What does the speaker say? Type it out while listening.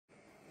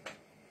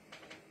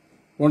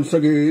Once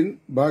again,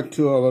 back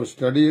to our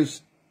studies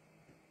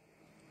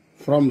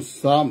from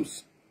Psalms.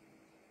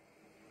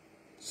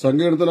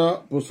 സങ്കീർത്തന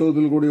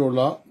പുസ്തകത്തിൽ കൂടിയുള്ള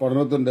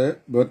പഠനത്തിന്റെ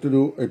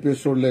മറ്റൊരു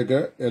എപ്പിസോഡിലേക്ക്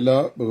എല്ലാ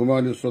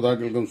ബഹുമാന്യ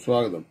ശ്രോതാക്കൾക്കും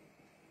സ്വാഗതം.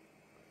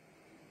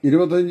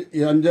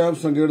 25ാം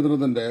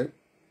സങ്കീർത്തനത്തിന്റെ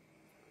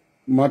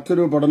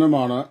മറ്റൊരു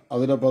പഠനമാണ്.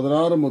 അതിന്റെ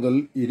 16 മുതൽ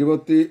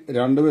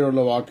 22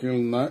 വരെയുള്ള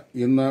വാക്യങ്ങളിൽ നിന്ന്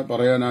ഇന്ന്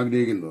പറയാൻ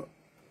ആഗ്രഹിക്കുന്നത്.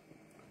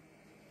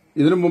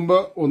 ഇതിനു മുമ്പ്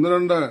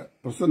 1-2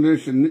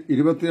 പ്രസന്റേഷൻ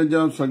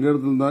 25ാം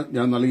സങ്കീർത്തനത്തിൽ നിന്ന്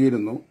ഞാൻ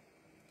നൽകിയിരുന്നു.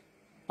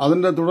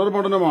 അതിന്റെ തുടർ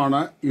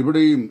പഠനമാണ്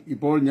ഇവിടെയും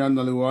ഇപ്പോൾ ഞാൻ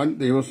നൽകുവാൻ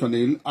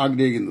ദൈവസന്നിധിയിൽ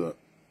ആഗ്രഹിക്കുന്നത്.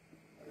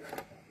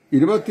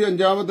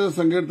 25ാമത്തെ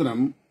സങ്കീർത്തനം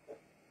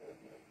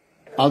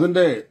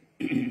അതിന്റെ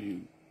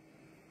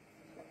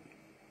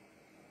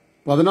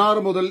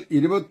 16 മുതൽ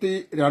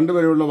 22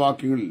 വരെയുള്ള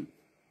വാക്യങ്ങളിൽ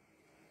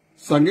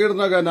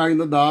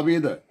സങ്കീർത്തനകാരനായിരുന്ന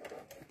ദാവീദ്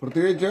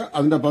പ്രത്യേകിച്ച്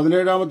അതിന്റെ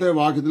 17ാമത്തെ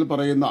വാക്യത്തിൽ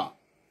പറയുന്ന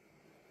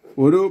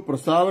ഒരു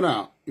പ്രസ്താവന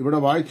ഇവിടെ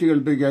വായിച്ചു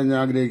കേൾപ്പിക്കാൻ ഞാൻ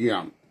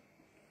ആഗ്രഹിക്കുകയാണ്.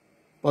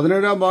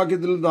 17ാം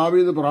വാക്യത്തിൽ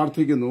ദാവീദ്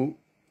പ്രാർത്ഥിക്കുന്നു,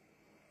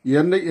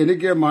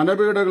 എനിക്ക്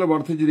മനപീഡകൾ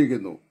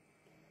വർദ്ധിച്ചിരിക്കുന്നു,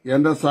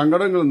 എന്റെ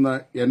സങ്കടങ്ങളിൽ നിന്ന്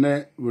എന്നെ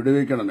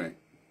വിടുവിക്കണമേ.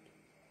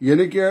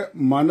 എനിക്ക്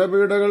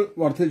മനപീഡകൾ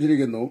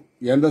വർദ്ധിച്ചിരിക്കുന്നു,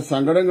 എന്റെ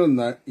സങ്കടങ്ങളിൽ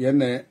നിന്ന്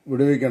എന്നെ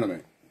വിടുവിക്കണമേ.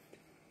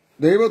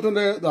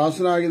 ദൈവത്തിന്റെ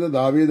ദാസനായിരുന്ന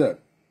ദാവീദ്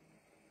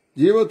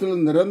ജീവിതത്തിൽ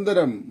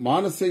നിരന്തരം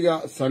മാനസിക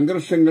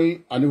സംഘർഷങ്ങൾ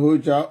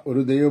അനുഭവിച്ച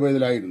ഒരു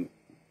ദൈവവേദനായിരുന്നു.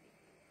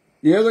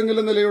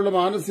 ഏതെങ്കിലും നിലയിലുള്ള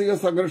മാനസിക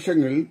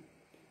സംഘർഷങ്ങൾ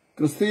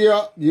ക്രിസ്തീയ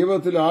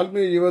ജീവിതത്തിൽ,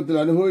 ആത്മീയ ജീവിതത്തിൽ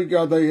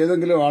അനുഭവിക്കാത്ത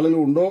ഏതെങ്കിലും ആളുകൾ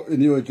ഉണ്ടോ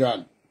എന്ന് ചോദിച്ചാൽ,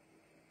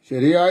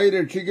 ശരിയായി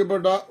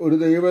രക്ഷിക്കപ്പെട്ട ഒരു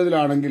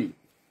ദൈവവേദനാണെങ്കിൽ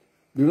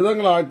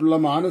വിവിധങ്ങളായിട്ടുള്ള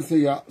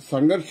മാനസിക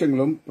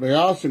സംഘർഷങ്ങളും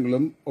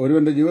പ്രയാസങ്ങളും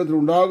ഒരുവന്റെ ജീവിതത്തിൽ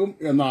ഉണ്ടാകും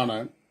എന്നാണ്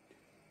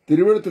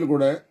തിരുവെഴുത്തിൽ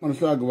കൂടെ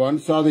മനസ്സിലാക്കുവാൻ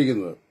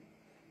സാധിക്കുന്നത്.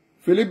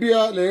 ഫിലിപ്പിയ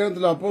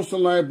ലേഖനത്തിൽ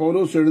അപ്പോസ്തലനായ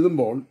പൗലോസ്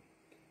എഴുതുമ്പോൾ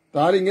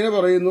താൻ ഇങ്ങനെ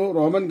പറയുന്നു.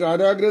 റോമൻ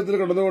കാരാഗ്രഹത്തിൽ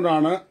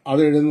കിടന്നുകൊണ്ടാണ്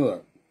അത് എഴുതുന്നത്.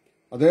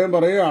 അദ്ദേഹം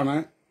പറയുകയാണ്,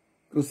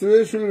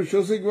 ക്രിസ്തുയേശുവിൽ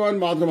വിശ്വസിക്കുവാൻ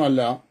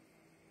മാത്രമല്ല,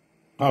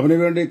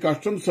 അവനുവേണ്ടി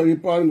കഷ്ടം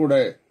സഹിപ്പാൻ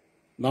കൂടെ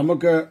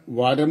നമുക്ക്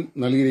വരം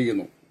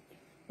നൽകിയിരിക്കുന്നു.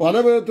 പല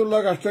വിധത്തിലുള്ള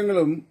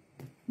കഷ്ടങ്ങളും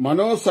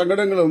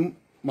മനോസങ്കടങ്ങളും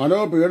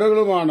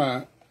മനോപീഡകളുമാണ്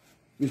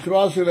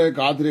വിശ്വാസികളെ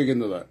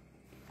കാത്തിരിക്കുന്നത്.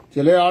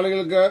 ചില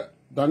ആളുകൾക്ക്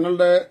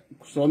തങ്ങളുടെ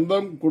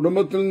സ്വന്തം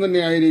കുടുംബത്തിൽ നിന്ന്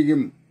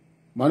തന്നെയായിരിക്കും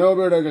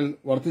മനോപീഡകൾ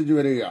വർദ്ധിച്ചു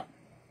വരിക.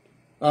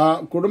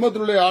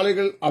 കുടുംബത്തിലുള്ള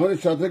ആളുകൾ അവന്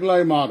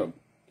ശത്രുക്കളായി മാറും.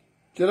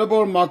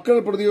 ചിലപ്പോൾ മക്കൾ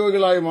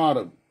പ്രതിയോഗികളായി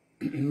മാറും.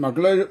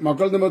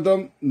 മക്കൾ നിമിത്തം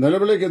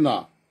നിലവിളിക്കുന്ന,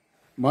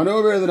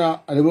 മനോവേദന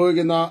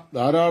അനുഭവിക്കുന്ന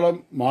ധാരാളം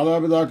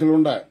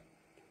മാതാപിതാക്കളുണ്ട്.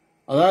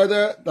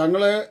 അതായത്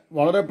തങ്ങളെ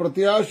വളരെ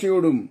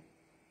പ്രത്യാശയോടും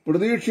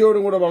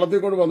പ്രതീക്ഷയോടും കൂടെ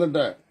വളർത്തിക്കൊണ്ട്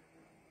വന്നിട്ട്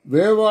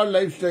വേവാൾ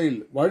ലൈഫ് സ്റ്റൈൽ,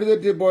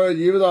 വഴിതെറ്റിപ്പോയ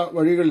ജീവിത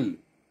വഴികളിൽ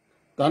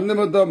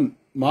തന്നിമിത്തം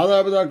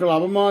മാതാപിതാക്കൾ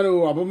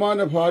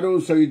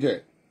അപമാനഭാരവും സഹിച്ച്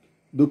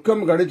ദുഃഖം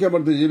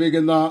കടിച്ചമർത്തി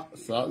ജീവിക്കുന്ന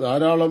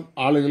ധാരാളം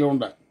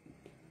ആളുകളുണ്ട്.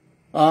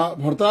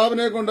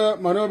 ഭർത്താവിനെ കൊണ്ട്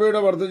മനോപീഡ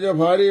വർദ്ധിച്ച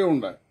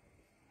ഭാര്യയുണ്ട്.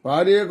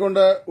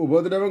 ഭാര്യയെക്കൊണ്ട്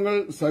ഉപദ്രവങ്ങൾ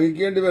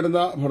സഹിക്കേണ്ടി വരുന്ന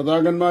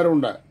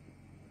ഭർത്താക്കന്മാരുണ്ട്.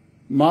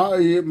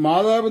 ഈ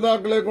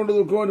മാതാപിതാക്കളെ കൊണ്ട്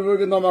ദുഃഖം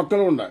അനുഭവിക്കുന്ന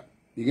മക്കളുണ്ട്.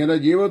 ഇങ്ങനെ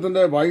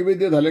ജീവിതത്തിന്റെ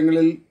വൈവിധ്യ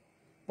തലങ്ങളിൽ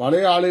പല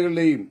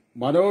ആളുകളുടെയും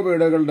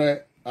മനോപീഡകളുടെ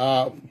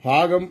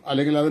ഭാഗം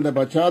അല്ലെങ്കിൽ അതിന്റെ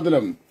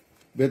പശ്ചാത്തലം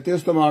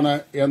വ്യത്യസ്തമാണ്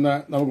എന്ന്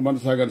നമുക്ക്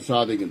മനസ്സിലാക്കാൻ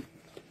സാധിക്കുന്നു.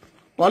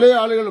 പല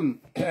ആളുകളും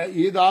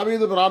ഈ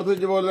ദാവീദ്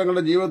പ്രാർത്ഥിച്ച പോലെ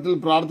തങ്ങളുടെ ജീവിതത്തിൽ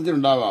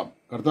പ്രാർത്ഥിച്ചിട്ടുണ്ടാവാം.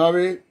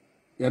 കർത്താവേ,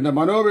 എന്റെ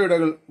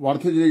മനോപീഡകൾ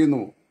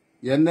വർദ്ധിച്ചിരിക്കുന്നു,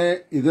 എന്നെ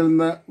ഇതിൽ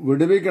നിന്ന്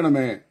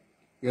വിടുവിക്കണമേ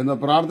എന്ന്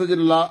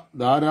പ്രാർത്ഥിച്ചിട്ടുള്ള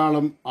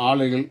ധാരാളം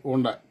ആളുകൾ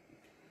ഉണ്ട്.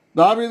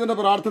 ദാവീദിന്റെ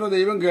പ്രാർത്ഥന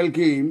ദൈവം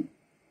കേൾക്കുകയും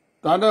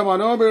തന്റെ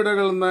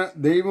മനോപീഡകളിൽ നിന്ന്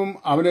ദൈവം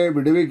അവനെ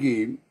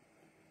വിടുവിക്കുകയും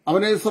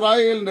അവനെ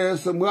ഇസ്രായേലിന്റെ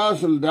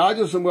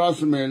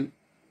രാജസിംഹാസനമേൽ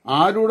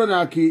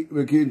ആരൂഢനാക്കി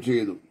വെക്കുകയും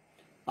ചെയ്തു.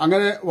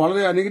 അങ്ങനെ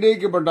വളരെ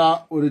അനുഗ്രഹിക്കപ്പെട്ട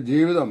ഒരു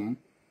ജീവിതം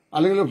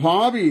അല്ലെങ്കിൽ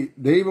ഭാവി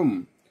ദൈവം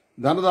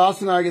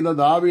ധനദാസനാകുന്ന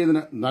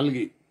ദാവീദിന്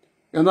നൽകി.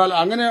 എന്നാൽ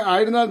അങ്ങനെ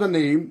ആയിരുന്നാൽ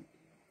തന്നെയും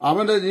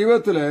അവന്റെ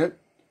ജീവിതത്തില്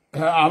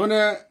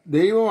അവന്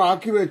ദൈവം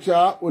ആക്കിവെച്ച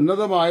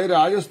ഉന്നതമായ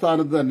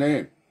രാജസ്ഥാനത്ത് തന്നെ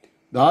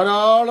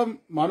ധാരാളം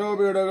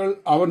മനോപീഡകൾ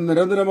അവൻ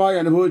നിരന്തരമായി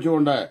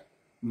അനുഭവിച്ചുകൊണ്ട്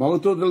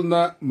മഹത്വത്തിൽ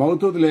നിന്ന്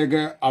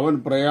മഹത്വത്തിലേക്ക് അവൻ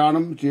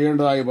പ്രയാണം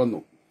ചെയ്യേണ്ടതായി വന്നു.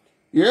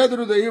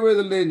 ഏതൊരു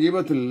ദൈവവേദനയുടെയും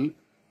ജീവിതത്തിൽ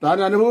താൻ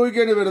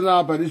അനുഭവിക്കേണ്ടി വരുന്ന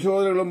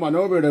പരിശോധനകളും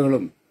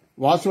മനോപീഡകളും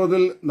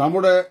വാസ്തവത്തിൽ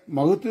നമ്മുടെ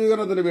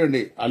മഹത്വീകരണത്തിന്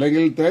വേണ്ടി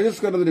അല്ലെങ്കിൽ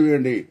തേജസ്കരണത്തിന്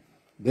വേണ്ടി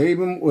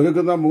ദൈവം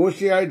ഒരുക്കുന്ന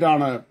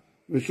മൂശയായിട്ടാണ്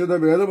വിശുദ്ധ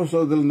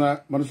വേദപുസ്തകത്തിൽ നിന്ന്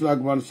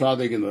മനസ്സിലാക്കുവാൻ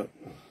സാധിക്കുന്നത്.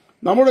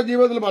 നമ്മുടെ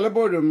ജീവിതത്തിൽ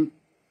പലപ്പോഴും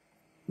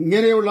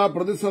ഇങ്ങനെയുള്ള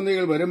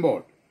പ്രതിസന്ധികൾ വരുമ്പോൾ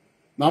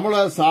നമ്മൾ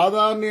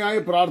സാധാരണയായി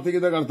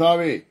പ്രാർത്ഥിക്കുന്ന,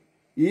 കർത്താവേ,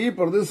 ഈ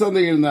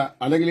പ്രതിസന്ധിയിൽ നിന്ന്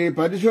അല്ലെങ്കിൽ ഈ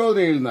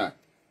പരിശോധനയിൽ നിന്ന്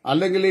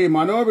അല്ലെങ്കിൽ ഈ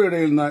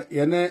മനോപീഡയിൽ നിന്ന്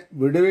എന്നെ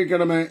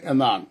വിടുവിക്കണമേ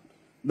എന്നാണ്.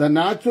 The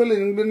natural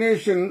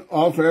inclination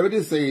of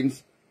every saints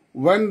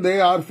when they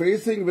are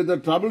facing with the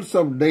troubles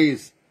of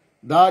days,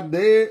 that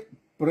they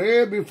pray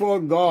before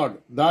God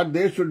that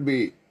they should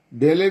be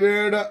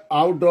delivered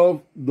out of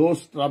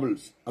those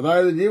troubles.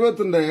 അതായത്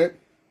ജീവിതത്തിന്റെ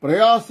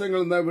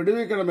പ്രയാസങ്ങളിൽ നിന്ന്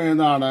വിടുവിക്കണമേ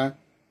എന്നാണ്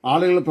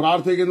ആളുകൾ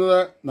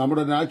പ്രാർത്ഥിക്കുന്നത്.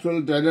 നമ്മുടെ നാച്ചുറൽ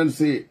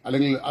ടെൻഡൻസി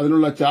അല്ലെങ്കിൽ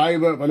അതിനുള്ള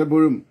ചായ്വ്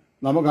പലപ്പോഴും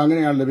നമുക്ക്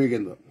അങ്ങനെയാണ്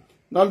ലഭിക്കുന്നത്.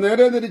 എന്നാൽ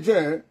നേരെ തിരിച്ച്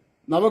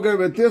നമുക്ക്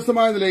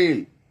വ്യത്യസ്തമായ നിലയിൽ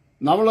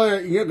നമ്മൾ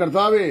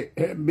കർത്താവെ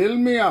ബിൽ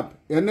മീ അപ്പ്,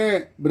 എന്നെ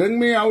ബ്രിങ്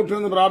മീ ഔട്ട്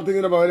എന്ന്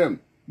പ്രാർത്ഥിക്കുന്നതിന് പകരം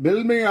ബിൽ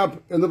മീ അപ്പ്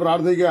എന്ന്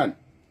പ്രാർത്ഥിക്കാൻ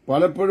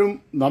പലപ്പോഴും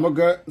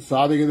നമുക്ക്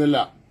സാധിക്കുന്നില്ല.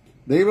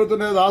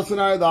 ദൈവത്തിന്റെ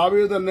ദാസനായ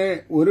ദാവീദ് തന്നെ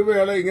ഒരു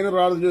വേള ഇങ്ങനെ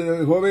പ്രാർത്ഥിച്ചു,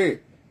 യഹോവേ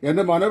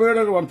എന്റെ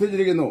മനോവേദനകൾ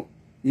വർദ്ധിച്ചിരിക്കുന്നു,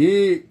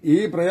 ഈ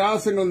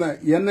പ്രയാസങ്ങളിൽ നിന്ന്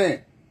എന്നെ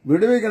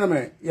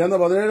വിടുവിക്കണമേ എന്ന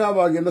 17-ാം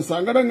വാക്യം, എന്റെ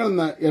സങ്കടങ്ങളിൽ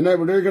നിന്ന് എന്നെ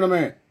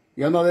വിടുവിക്കണമേ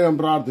എന്ന് അദ്ദേഹം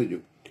പ്രാർത്ഥിച്ചു.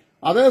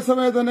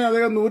 അതേസമയത്ത് തന്നെ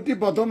അദ്ദേഹം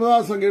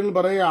 119-ാം സംഖ്യയിൽ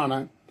പറയുകയാണ്,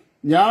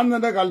 ഞാൻ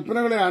നിന്റെ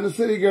കൽപ്പനകളെ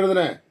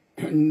അനുസരിക്കേണ്ടതിന്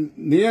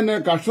നീ എന്നെ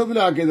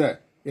കഷ്ടത്തിലാക്കിയത്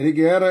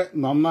എനിക്കേറെ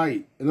നന്നായി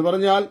എന്ന്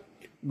പറഞ്ഞാൽ,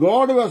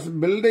 God was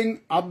building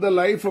up the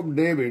life of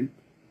David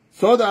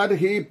so that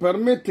he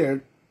permitted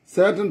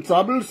certain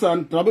troubles and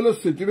troublous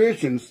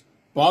situations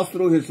pass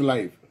through his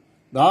life.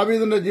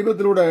 ദാവീദിന്റെ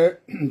ജീവിതത്തിലൂടെ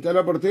ചില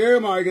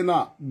പ്രത്യേകമായിരുന്ന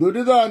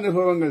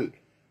ദുരിതാനുഭവങ്ങൾ,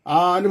 ആ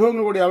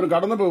അനുഭവങ്ങൾ കൂടി അവൻ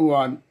കടന്നു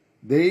പോകുവാൻ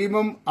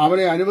ദൈവം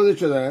അവനെ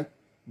അനുവദിച്ചത്,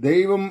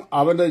 ദൈവം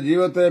അവന്റെ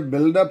ജീവിതത്തെ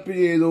ബിൽഡപ്പ്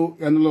ചെയ്തു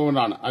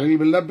എന്നുള്ളതുകൊണ്ടാണ്,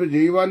 അല്ലെങ്കിൽ ബിൽഡപ്പ്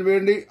ചെയ്യുവാൻ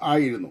വേണ്ടി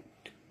ആയിരുന്നു.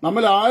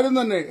 നമ്മൾ ആരും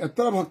തന്നെ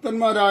എത്ര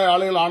ഭക്തന്മാരായ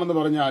ആളുകളാണെന്ന്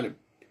പറഞ്ഞാലും,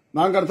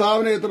 നാം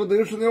കർത്താവിനെ എത്ര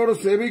തീക്ഷ്ണതയോടെ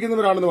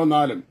സേവിക്കുന്നവരാണെന്ന്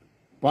വന്നാലും,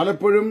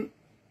 പലപ്പോഴും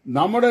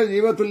നമ്മുടെ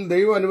ജീവിതത്തിൽ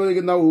ദൈവം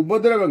അനുവദിക്കുന്ന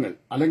ഉപദ്രവങ്ങൾ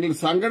അല്ലെങ്കിൽ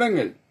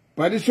സങ്കടങ്ങൾ,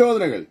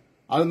 പരിശോധനകൾ,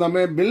 അത്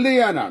നമ്മെ ബിൽഡ്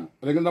ചെയ്യാനാണ്,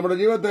 അല്ലെങ്കിൽ നമ്മുടെ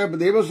ജീവിതത്തെ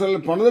ദൈവസ്ഥലിൽ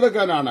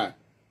പണിതെടുക്കാനാണ്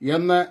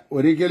എന്ന്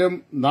ഒരിക്കലും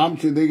നാം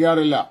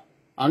ചിന്തിക്കാറില്ല.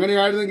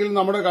 അങ്ങനെയായിരുന്നെങ്കിൽ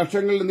നമ്മുടെ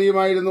കഷ്ടങ്ങൾ എന്ത്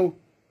ചെയ്യുമായിരുന്നു?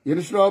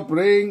 Instead of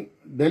praying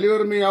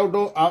deliver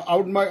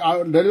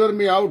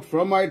me out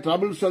from my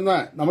troubles എന്ന്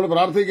നമ്മൾ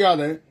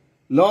പ്രാർത്ഥിക്കാതെ,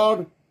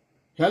 Lord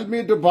help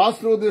me to pass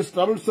through these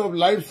troubles of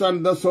life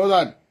and so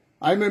that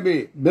I may be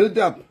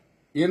built up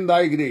in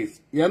ദൈ ഗ്രേസ്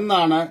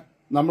എന്നാണ്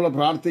നമ്മൾ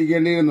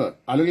പ്രാർത്ഥിക്കേണ്ടിയിരുന്നത്,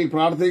 അല്ലെങ്കിൽ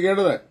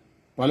പ്രാർത്ഥിക്കേണ്ടത്.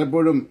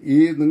 പലപ്പോഴും ഈ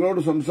നിങ്ങളോട്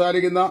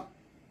സംസാരിക്കുന്ന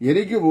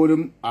എനിക്ക്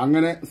പോലും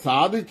അങ്ങനെ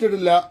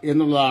സാധിച്ചിട്ടില്ല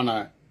എന്നുള്ളതാണ്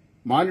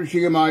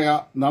മാനുഷികമായ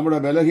നമ്മുടെ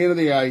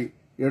ബലഹീനതയായി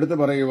എടുത്തു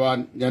പറയുവാൻ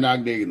ഞാൻ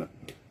ആഗ്രഹിക്കുന്നത്.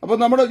 അപ്പോൾ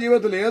നമ്മുടെ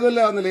ജീവിതത്തിൽ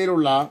ഏതെല്ലാം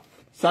നിലയിലുള്ള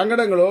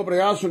സങ്കടങ്ങളോ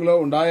പ്രയാസങ്ങളോ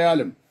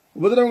ഉണ്ടായാലും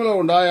ഉപദ്രവങ്ങളോ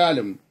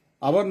ഉണ്ടായാലും,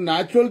 അവർ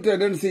natural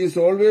tendency is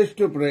always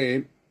to pray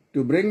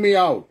to bring me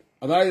out,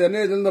 അതായത്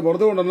എന്നെ ഇതിൽ നിന്ന്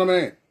പുറത്തു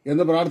കൊണ്ടുവരണമേ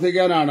എന്ന്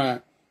പ്രാർത്ഥിക്കാനാണ്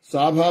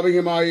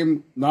സ്വാഭാവികമായും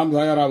നാം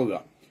തയ്യാറാവുക.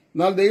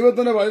 എന്നാൽ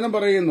ദൈവത്തിന്റെ വചനം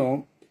പറയുന്നു,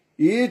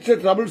 each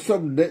troubles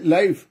of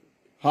life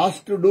has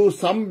to do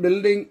some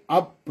building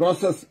up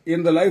process in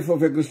the life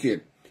of A Christian.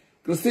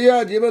 ക്രിസ്തീയ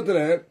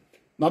ജീവിതത്തില്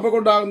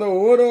നമുക്കുണ്ടാകുന്ന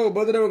ഓരോ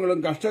ഉപദ്രവങ്ങളും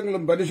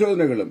കഷ്ടങ്ങളും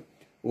പരിശോധനകളും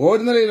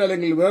ഒരു നിലയിൽ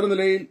അല്ലെങ്കിൽ വേറെ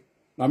നിലയിൽ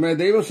നമ്മെ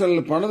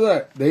ദൈവസ്ഥലിൽ പണിത്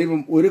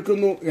ദൈവം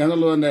ഒരുക്കുന്നു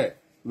എന്നുള്ളതിന്റെ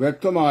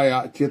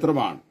വ്യക്തമായ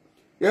ചിത്രമാണ്.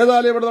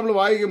 ഏതായാലും ഇവിടെ നമ്മൾ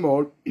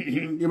വായിക്കുമ്പോൾ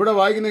ഇവിടെ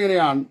വായിക്കുന്ന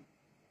ഇങ്ങനെയാണ്,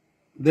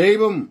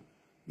 ദൈവം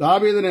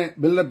ദാവീദിനെ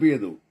ബിൽഡപ്പ്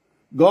ചെയ്തു.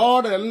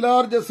 God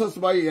enlarges us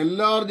by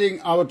enlarging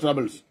our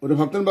troubles. ഒരു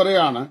ഭക്തൻ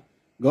പറയാണ്,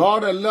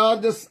 God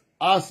enlarges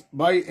us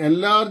by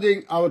enlarging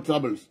our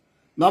troubles.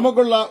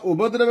 നമുക്കുള്ള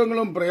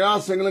ഉപദ്രവങ്ങളും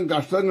പ്രയാസങ്ങളും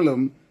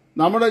കഷ്ടങ്ങളും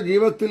നമ്മുടെ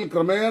ജീവിതത്തിൽ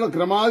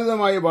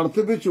ക്രമാതീതമായി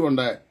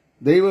വർദ്ധിപ്പിച്ചുകൊണ്ട്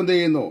ദൈവം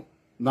ചെയ്യുന്നു,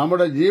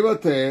 നമ്മുടെ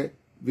ജീവിതത്തെ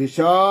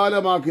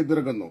വിശാലമാക്കി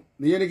തീർക്കുന്നു.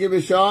 നീ എനിക്ക്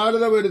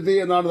വിശാലത വരുത്തി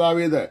എന്നാണ്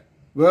ദാവീദ്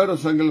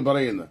വേറൊരു സംഖ്യയിൽ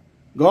പറയുന്നത്.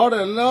 God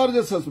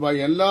enlarges us by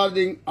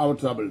enlarging our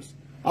troubles.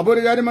 അപ്പോൾ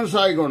ഒരു കാര്യം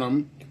മനസ്സിലായിക്കോണം,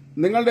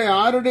 നിങ്ങളുടെ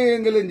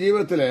ആരുടെയെങ്കിലും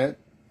ജീവിതത്തില്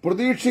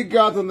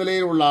പ്രതീക്ഷിക്കാത്ത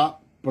നിലയിലുള്ള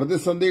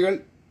പ്രതിസന്ധികൾ,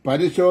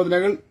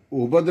 പരിശോധനകൾ,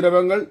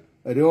 ഉപദ്രവങ്ങൾ,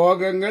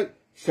 രോഗങ്ങൾ,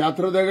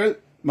 ശത്രുതകൾ,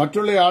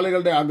 മറ്റുള്ള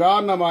ആളുകളുടെ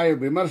അകാരണമായ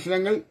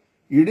വിമർശനങ്ങൾ,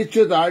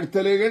 ഇടിച്ചു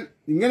താഴ്ത്തലുകൾ,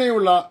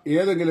 ഇങ്ങനെയുള്ള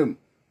ഏതെങ്കിലും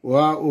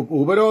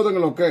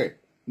ഉപരോധങ്ങളൊക്കെ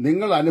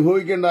നിങ്ങൾ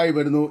അനുഭവിക്കേണ്ടായി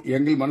വരുന്നു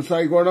എങ്കിൽ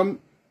മനസ്സിലായിക്കോണം,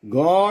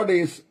 God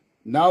is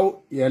now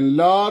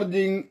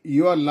എൻലാർജിംഗ്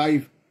your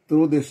life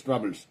through this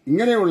troubles.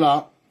 ഇങ്ങനെയുള്ള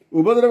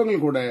ഉപദ്രവങ്ങൾ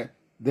കൂടെ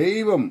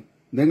ദൈവം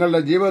നിങ്ങളുടെ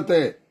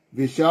ജീവിതത്തെ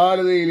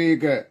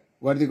വിശാലതയിലേക്ക്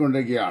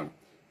വരുത്തിക്കൊണ്ടിരിക്കുകയാണ്.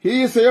 He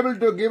is able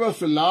to give us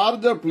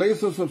larger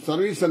places of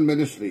service and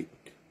ministry.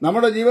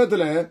 നമ്മുടെ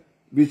ജീവിതത്തിലെ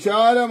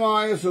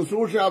വിശാലമായ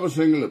ശുശ്രൂഷ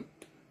ആവശ്യങ്ങളും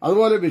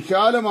അതുപോലെ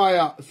വിശാലമായ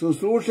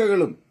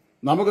ശുശ്രൂഷകളും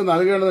നമുക്ക്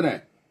നൽകേണ്ടതിന്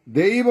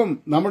ദൈവം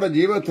നമ്മുടെ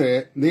ജീവിതത്തെ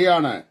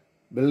നീയാണ്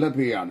ബിൽഡപ്പ്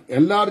ചെയ്യുകയാണ്,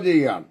 എൻലാർജ്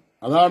ചെയ്യുകയാണ്.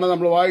 അതാണ്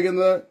നമ്മൾ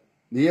വായിക്കുന്നത്,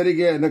 നീ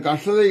എനിക്ക് എന്റെ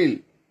കഷ്ടതയിൽ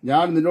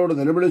ഞാൻ നിന്നോട്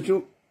നിലവിളിച്ചു,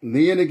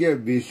 നീ എനിക്ക്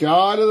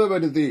വിശാലത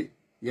വരുത്തി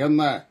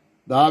എന്ന്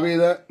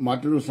ദാവീദ്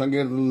മറ്റൊരു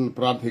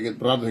സങ്കീർത്തനത്തിൽ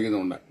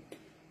പ്രാർത്ഥിക്കുന്നുണ്ട്.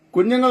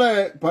 കുഞ്ഞുങ്ങളെ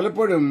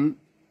പലപ്പോഴും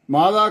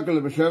മാതാക്കൾ,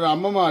 പക്ഷേ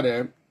അമ്മമാര്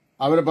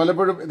അവരെ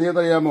പലപ്പോഴും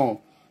അറിയാമോ,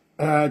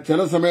 ചില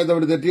സമയത്ത്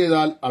അവർ തെറ്റ്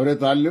ചെയ്താൽ അവരെ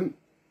തല്ലും,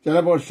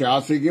 ചിലപ്പോൾ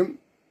ശാസിക്കും,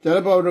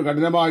 ചിലപ്പോൾ അവർ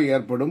കഠിനമായി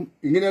ഏർപ്പെടും.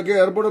 ഇങ്ങനെയൊക്കെ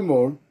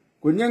ഏർപ്പെടുമ്പോൾ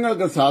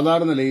കുഞ്ഞുങ്ങൾക്ക്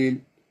സാധാരണ നിലയിൽ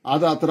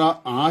അത് അത്ര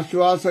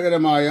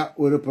ആശ്വാസകരമായ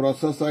ഒരു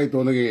പ്രോസസ്സായി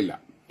തോന്നുകയില്ല.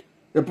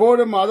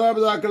 എപ്പോഴും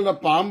മാതാപിതാക്കളുടെ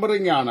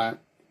പാമ്പറിംഗ് ആണ്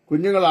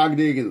കുഞ്ഞുങ്ങൾ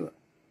ആഗ്രഹിക്കുന്നത്.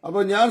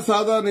 അപ്പോൾ ഞാൻ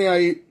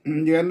സാധാരണയായി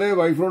എന്റെ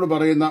വൈഫിനോട്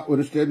പറയുന്ന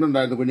ഒരു സ്റ്റേറ്റ്മെന്റ്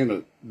ആയിരുന്നു, കുഞ്ഞുങ്ങൾ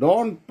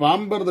ഡോണ്ട്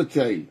പാമ്പർ ദ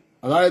ചൈൽഡ്.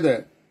 അതായത്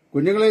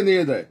കുഞ്ഞുങ്ങളെ നീ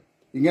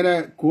ഇങ്ങനെ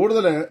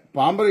കൂടുതൽ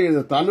പാമ്പർ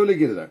ചെയ്ത്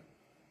തല്ലുലിക്കരുത്,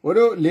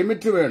 ഒരു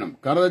ലിമിറ്റ് വേണം.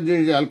 കാരണം എന്താ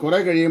വെച്ചാൽ കുറെ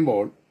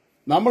കഴിയുമ്പോൾ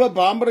നമ്മൾ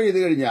പാമ്പർ ചെയ്ത്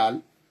കഴിഞ്ഞാൽ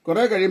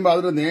കുറെ കഴിയുമ്പോൾ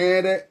അതിന്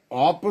നേരെ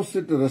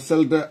ഓപ്പോസിറ്റ്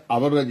റിസൾട്ട്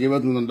അവരുടെ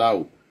ജീവിതത്തിൽ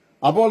നിന്നുണ്ടാവും.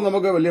 അപ്പോൾ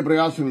നമുക്ക് വലിയ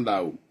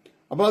പ്രയാസങ്ങളുണ്ടാവും.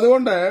 അപ്പോൾ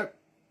അതുകൊണ്ട്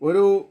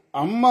ഒരു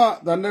അമ്മ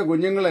തന്റെ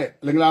കുഞ്ഞുങ്ങളെ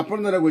അല്ലെങ്കിൽ അപ്പൻ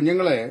തന്റെ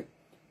കുഞ്ഞുങ്ങളെ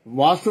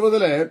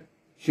വാസ്തവത്തില്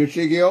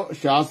ശിക്ഷിക്കുകയോ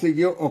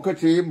ശാസിക്കുകയോ ഒക്കെ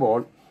ചെയ്യുമ്പോൾ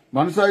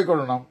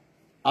മനസ്സിലാക്കിക്കൊള്ളണം,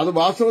 അത്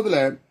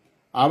വാസ്തവത്തില്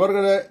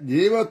അവരുടെ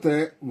ജീവിതത്തെ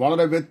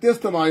വളരെ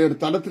വ്യത്യസ്തമായ ഒരു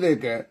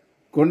തലത്തിലേക്ക്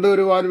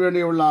കൊണ്ടുവരുവാൻ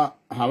വേണ്ടിയുള്ള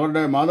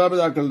അവരുടെ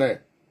മാതാപിതാക്കളുടെ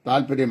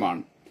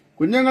താല്പര്യമാണ്.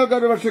 കുഞ്ഞുങ്ങൾക്ക്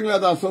ഒരു പക്ഷെങ്കിൽ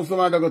അത്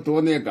അസ്വസ്ഥമായിട്ടൊക്കെ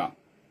തോന്നിയേക്കാം.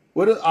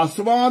 ഒരു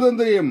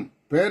അസ്വാതന്ത്ര്യം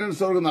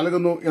പേരൻസ് അവർക്ക്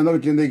നൽകുന്നു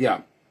എന്നൊക്കെ ചിന്തിക്കാം.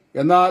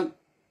 എന്നാൽ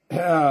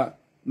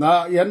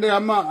എന്റെ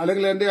അമ്മ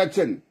അല്ലെങ്കിൽ എന്റെ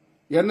അച്ഛൻ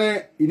എന്നെ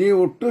ഇനി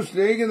ഒട്ടും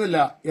സ്നേഹിക്കുന്നില്ല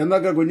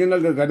എന്നൊക്കെ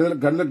കുഞ്ഞുങ്ങൾക്ക്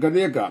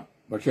കരുതിയേക്കാം.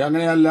 പക്ഷെ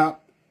അങ്ങനെയല്ല.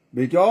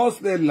 Because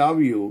they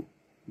love you,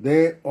 they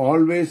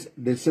always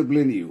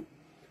discipline U.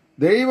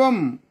 ദൈവം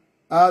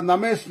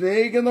നമ്മെ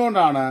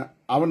സ്നേഹിക്കുന്നതുകൊണ്ടാണ്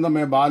അവൻ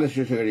നമ്മെ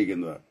ബാലശിക്ഷ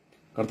കഴിക്കുന്നത്.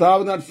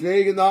 കർത്താവ്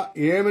സ്നേഹിക്കുന്ന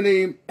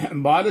ഏവനെയും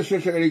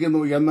ബാലശിക്ഷ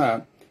കഴിക്കുന്നു എന്ന്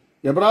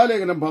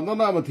എബ്രായലേഖനം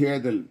 12-ാം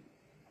അധ്യായത്തിൽ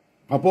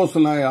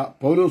അപ്പോസ്തലനായ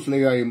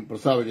പൗലോസ്ലീഹായും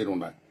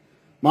പ്രസ്താവിച്ചിട്ടുണ്ട്.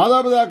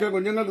 മാതാപിതാക്കൾ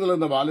കുഞ്ഞുങ്ങൾക്ക്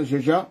നൽകുന്ന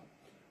ബാലശിക്ഷ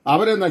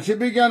അവരെ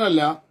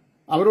നശിപ്പിക്കാനല്ല,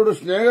 അവരോട്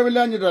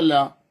സ്നേഹമില്ലാഞ്ഞിട്ടല്ല,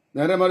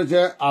 നേരെ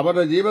മറിച്ച്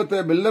അവരുടെ ജീവിതത്തെ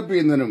ബിൽഡപ്പ്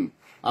ചെയ്യുന്നതിനും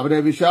അവരെ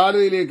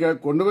വിശാലതയിലേക്ക്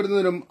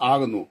കൊണ്ടുവരുന്നതിനും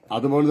ആകുന്നു.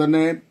 അതുപോലെ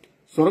തന്നെ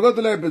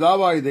സ്വർഗത്തിലെ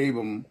പിതാവായ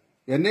ദൈവം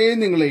എന്നെയും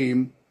നിങ്ങളെയും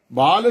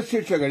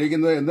ബാലശിക്ഷ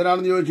കഴിക്കുന്നത്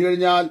എന്തിനാണെന്ന് ചോദിച്ചു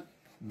കഴിഞ്ഞാൽ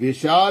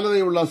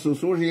വിശാലതയുള്ള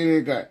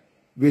ശുശ്രൂഷയിലേക്ക്,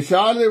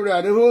 വിശാലതയുടെ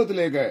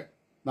അനുഭവത്തിലേക്ക്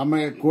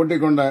നമ്മെ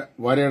കൂട്ടിക്കൊണ്ട്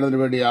വരേണ്ടതിന്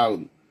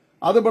വേണ്ടിയാകുന്നു.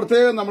 അത്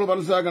പ്രത്യേകം നമ്മൾ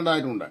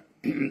മനസ്സിലാക്കേണ്ടതായിട്ടുണ്ട്.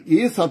 ഈ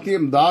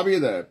സത്യം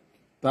ദാവീദ്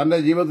തന്റെ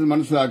ജീവിതത്തിൽ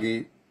മനസ്സിലാക്കി.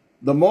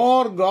 The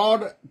more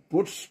God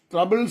puts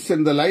troubles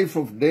in the life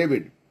of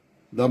David,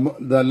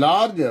 the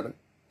larger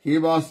he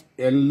was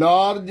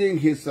enlarging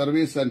his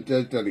service and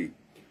territory.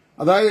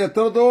 അതായത്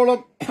എത്രത്തോളം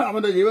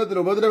അവന്റെ ജീവിതത്തിൽ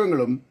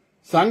ഉപദ്രവങ്ങളും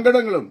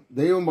സങ്കടങ്ങളും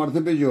ദൈവം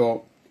വർദ്ധിപ്പിച്ചുവോ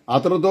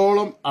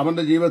അത്രത്തോളം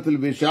അവന്റെ ജീവിതത്തിൽ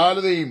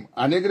വിശാലതയും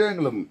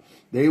അനുഗ്രഹങ്ങളും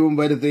ദൈവം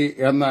വരുത്തി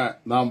എന്ന്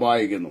നാം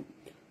വായിക്കുന്നു.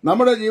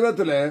 നമ്മുടെ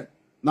ജീവിതത്തില്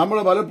നമ്മൾ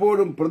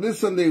പലപ്പോഴും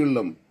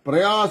പ്രതിസന്ധികളിലും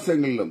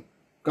പ്രയാസങ്ങളിലും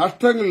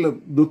കഷ്ടങ്ങളിലും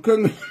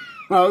ദുഃഖങ്ങളിലും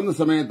ആകുന്ന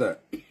സമയത്ത്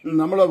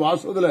നമ്മുടെ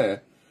വാസ്തവത്തില്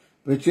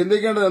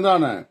ചിന്തിക്കേണ്ടത്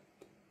എന്താണ്?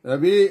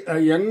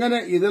 എങ്ങനെ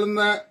ഇതിൽ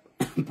നിന്ന്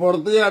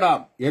പുറത്തു ചാടാം,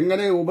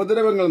 എങ്ങനെ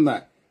ഉപദ്രവങ്ങളിൽ നിന്ന്,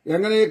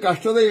 എങ്ങനെ ഈ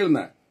കഷ്ടതയിൽ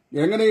നിന്ന്,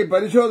 എങ്ങനെ ഈ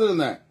പരിശോധനയിൽ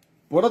നിന്ന്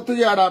പുറത്തു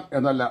ചാടാം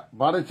എന്നല്ല,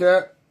 മറിച്ച്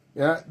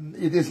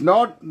it is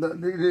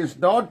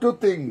not to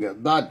think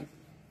that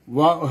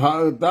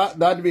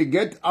we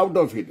get out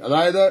of it.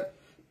 അതായത്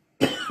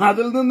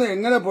അതിൽ നിന്ന്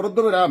എങ്ങനെ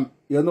പുറത്തു വരാം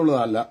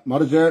എന്നുള്ളതല്ല,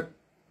 മറിച്ച്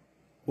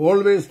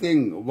always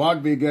think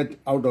what we get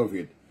out of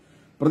it.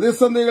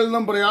 പ്രതിസന്ധികളിൽ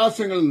നിന്നും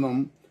പ്രയാസങ്ങളിൽ നിന്നും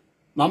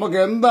നമുക്ക്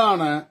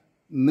എന്താണ്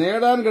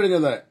നേടാൻ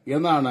കഴിഞ്ഞത്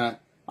എന്നാണ്,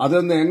 അതിൽ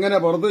നിന്ന് എങ്ങനെ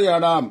പുറത്തു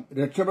ചാടാം,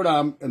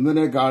 രക്ഷപ്പെടാം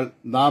എന്നതിനേക്കാൾ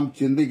നാം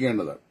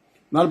ചിന്തിക്കേണ്ടത്.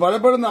 എന്നാൽ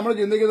പലപ്പോഴും നമ്മൾ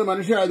ചിന്തിക്കുന്നത്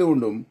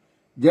മനുഷ്യരായതുകൊണ്ടും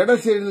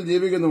ജഡശരീരത്തിൽ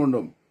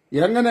ജീവിക്കുന്നുകൊണ്ടും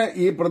എങ്ങനെ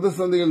ഈ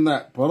പ്രതിസന്ധിയിൽ നിന്ന്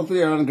പുറത്തു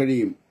ചാടാൻ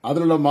കഴിയും,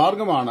 അതിനുള്ള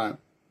മാർഗമാണ്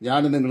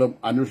ഞാനും നിങ്ങളും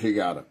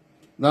അന്വേഷിക്കാറ്.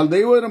 എന്നാൽ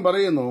ദൈവവചനം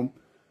പറയുന്നു,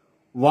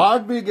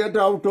 what we get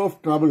out of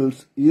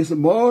troubles is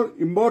more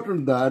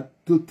important than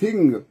two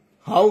think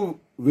how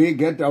we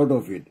get out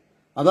of it.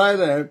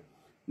 അതായത്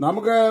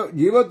നമുക്ക്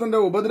ജീവിതത്തിന്റെ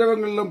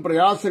ഉപദ്രവങ്ങളിലും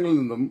പ്രയാസങ്ങളിൽ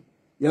നിന്നും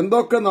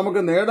എന്തൊക്കെ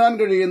നമുക്ക് നേടാൻ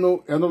കഴിയുന്നു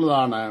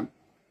എന്നുള്ളതാണ്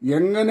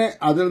എങ്ങനെ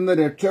അതിൽ നിന്ന്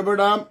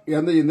രക്ഷപ്പെടാം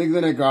എന്ന്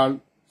ചിന്തിക്കുന്നതിനേക്കാൾ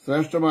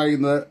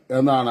ശ്രേഷ്ഠമായിരുന്നത്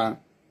എന്നാണ്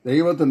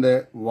ദൈവത്തിന്റെ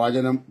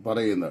വചനം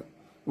പറയുന്നത്.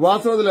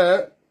 വാസ്തവത്തില്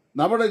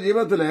നമ്മുടെ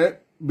ജീവിതത്തിലെ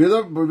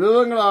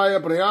വിവിധങ്ങളായ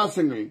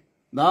പ്രയാസങ്ങൾ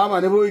നാം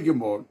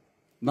അനുഭവിക്കുമ്പോൾ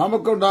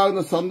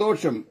നമുക്കുണ്ടാകുന്ന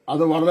സന്തോഷം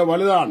അത് വളരെ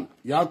വലുതാണ്.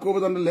 യാക്കോബ്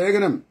തന്റെ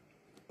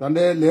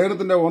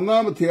ലേഖനത്തിന്റെ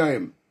 1-ാം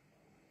അധ്യായം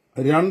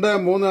 2,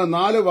 3,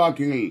 4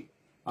 വാക്യങ്ങളിൽ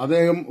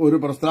അദ്ദേഹം ഒരു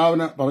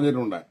പ്രസ്താവന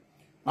പറഞ്ഞിട്ടുണ്ട്.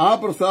 ആ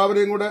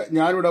പ്രസ്താവനയും കൂടെ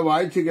ഞാനിവിടെ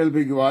വായിച്ചു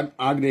കേൾപ്പിക്കുവാൻ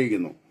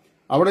ആഗ്രഹിക്കുന്നു.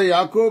 അവിടെ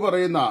യാക്കോബ്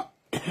പറയുന്ന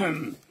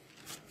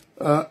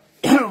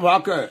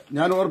വാക്ക്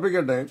ഞാൻ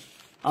ഓർപ്പിക്കട്ടെ.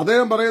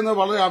 അദ്ദേഹം പറയുന്നത്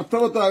വളരെ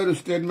അർത്ഥവത്തായ ഒരു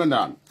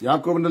സ്റ്റേറ്റ്മെന്റാണ്.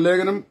 യാക്കോബിന്റെ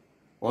ലേഖനം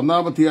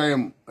 1-ാം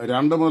അധ്യായം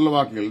 2 മുതലുള്ള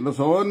വാക്യങ്ങൾ, എന്റെ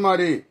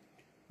സഹോദരന്മാരെ,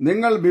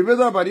 നിങ്ങൾ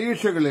വിവിധ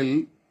പരീക്ഷകളിൽ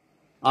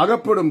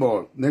അകപ്പെടുമ്പോൾ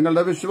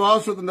നിങ്ങളുടെ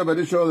വിശ്വാസത്തിന്റെ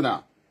പരിശോധന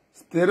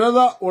സ്ഥിരത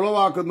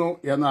ഉളവാക്കുന്നു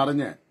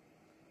എന്നറിഞ്ഞ്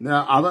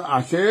അത്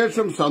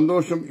അശേഷം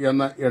സന്തോഷം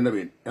എന്ന്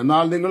എണ്ണുവിൻ.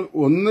 എന്നാൽ നിങ്ങൾ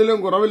ഒന്നിലും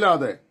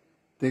കുറവില്ലാതെ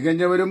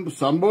തികഞ്ഞവരും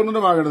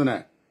സമ്പൂർണമാകേണ്ടതിന്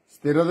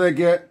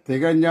സ്ഥിരതയ്ക്ക്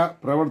തികഞ്ഞ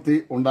പ്രവൃത്തി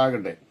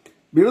ഉണ്ടാകട്ടെ.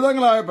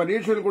 വിവിധങ്ങളായ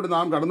പരീക്ഷയിൽ കൂടി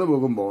നാം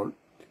കടന്നുപോകുമ്പോൾ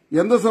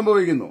എന്ത്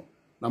സംഭവിക്കുന്നു?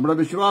 നമ്മുടെ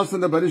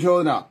വിശ്വാസത്തിന്റെ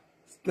പരിശോധന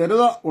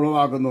സ്ഥിരത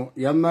ഉളവാക്കുന്നു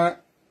എന്ന്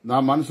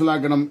നാം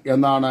മനസ്സിലാക്കണം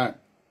എന്നാണ്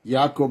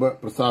യാക്കോബ്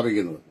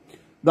പ്രസ്താവിക്കുന്നത്.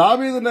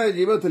 ദാവീദിന്റെ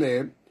ജീവിതത്തിലെ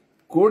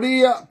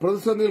കൊടിയ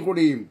പ്രതിസന്ധിയിൽ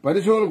കൂടിയും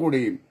പരിശോധനയിൽ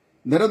കൂടിയും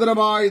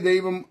നിരന്തരമായി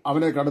ദൈവം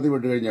അവനെ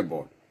കടത്തിവിട്ടു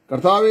കഴിഞ്ഞപ്പോൾ,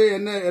 കർത്താവേ,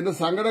 എന്റെ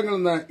സങ്കടങ്ങളിൽ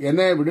നിന്ന്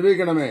എന്നെ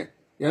വിടുവിക്കണമേ,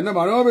 എന്റെ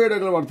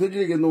മനോപീഡകൾ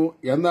വർദ്ധിച്ചിരിക്കുന്നു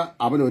എന്ന്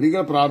അവൻ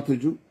ഒരിക്കൽ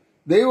പ്രാർത്ഥിച്ചു.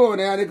 ദൈവം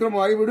അവനെ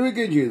അനുക്രമമായി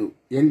വിടുവിക്കുകയും ചെയ്തു.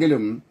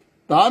 എങ്കിലും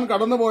താൻ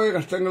കടന്നുപോയ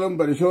കഷ്ടങ്ങളും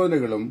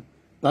പരിശോധനകളും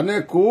തന്നെ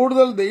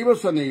കൂടുതൽ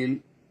ദൈവസേനയിൽ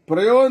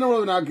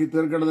പ്രയോജനമുള്ളവനാക്കി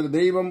തീർക്കേണ്ടതിന്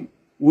ദൈവം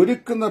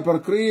ഒരുക്കുന്ന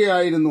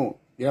പ്രക്രിയയായിരുന്നു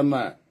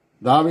എന്ന്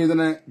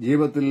ദാവീദിന്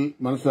ജീവിതത്തിൽ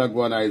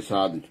മനസ്സിലാക്കുവാനായി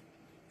സാധിച്ചു.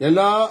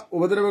 എല്ലാ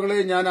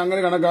ഉപദ്രവങ്ങളെയും ഞാൻ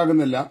അങ്ങനെ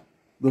കണക്കാക്കുന്നില്ല.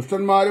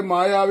 ദുഷ്ടന്മാരും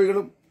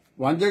മായാവികളും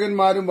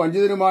വഞ്ചകന്മാരും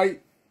വഞ്ചിതരുമായി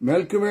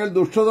മേൽക്കുമേൽ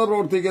ദുഷ്ടത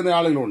പ്രവർത്തിക്കുന്ന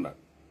ആളുകളുണ്ട്.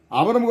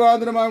 അവർ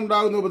മുഖാന്തരമായി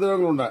ഉണ്ടാകുന്ന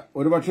ഉപദ്രവങ്ങളുണ്ട്.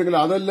 ഒരുപക്ഷെങ്കിൽ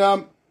അതെല്ലാം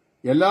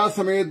എല്ലാ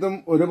സമയത്തും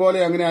ഒരുപോലെ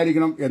അങ്ങനെ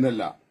ആയിരിക്കണം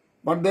എന്നല്ല.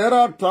 But there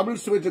are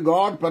troubles which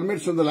God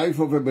permits in the life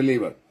of A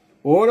believer.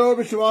 ഓരോ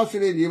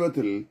വിശ്വാസിയുടെയും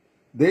ജീവിതത്തിൽ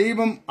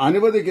ദൈവം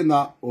അനുവദിക്കുന്ന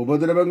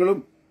ഉപദ്രവങ്ങളും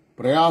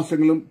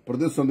പ്രയാസങ്ങളും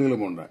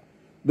പ്രതിസന്ധികളുമുണ്ട്.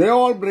 They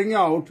all bring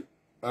out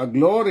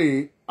glory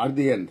at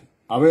the end.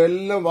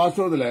 അവയെല്ലാം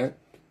വാസ്തവത്തില്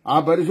ആ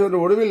പരിശോധന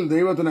ഒടുവിൽ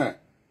ദൈവത്തിന്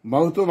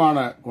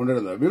മഹത്വമാണ്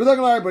കൊണ്ടുവരുന്നത്.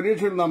 വിവിധങ്ങളായ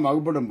പരീക്ഷകൾ നാം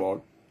അകപ്പെടുമ്പോൾ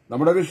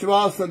നമ്മുടെ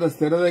വിശ്വാസത്തിന്റെ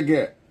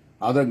സ്ഥിരതയ്ക്ക്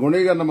അത്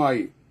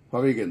ഗുണീകരണമായി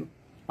ഭവിക്കുന്നു.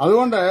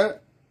 അതുകൊണ്ട്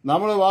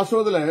നമ്മൾ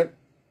വാസ്തവത്തില്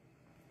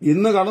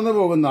ഇന്ന്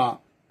കടന്നുപോകുന്ന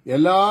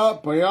എല്ലാ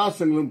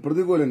പ്രയാസങ്ങളും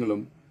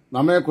പ്രതികൂലങ്ങളും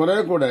നമ്മെ കുറെ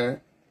കൂടെ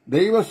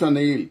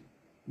ദൈവസന്നയിൽ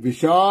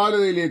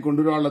വിശാലതയിലേക്ക്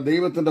കൊണ്ടുവരാനുള്ള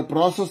ദൈവത്തിന്റെ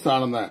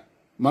പ്രോസസ്സാണെന്ന്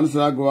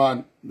മനസ്സിലാക്കുവാൻ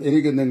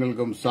എനിക്ക്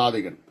നിങ്ങൾക്കും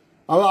സാധിക്കണം.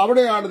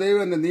 അവിടെയാണ്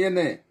ദൈവം നീ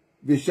എന്നെ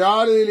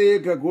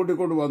വിശാലതയിലേക്ക്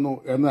കൂട്ടിക്കൊണ്ടുവന്നു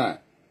എന്ന്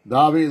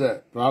ദാവീദ്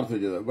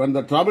പ്രാർത്ഥിച്ചത്. When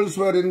the troubles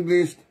were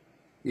increased,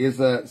 his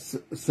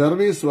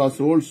service was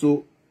also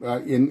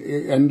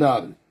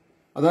enlarged.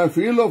 അതായത്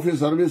field of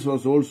his service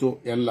was also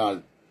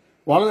enlarged.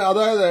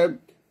 അതായത്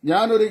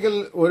ഞാൻ ഒരിക്കൽ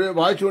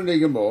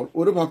വായിച്ചുകൊണ്ടിരിക്കുമ്പോൾ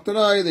ഒരു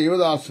ഭക്തനായ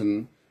ദൈവദാസൻ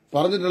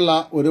പറഞ്ഞിട്ടുള്ള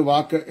ഒരു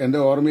വാക്ക് എന്റെ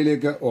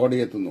ഓർമ്മയിലേക്ക്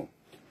ഓടിയെത്തുന്നു.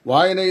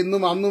 വായന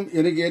ഇന്നും അന്നും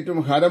എനിക്ക്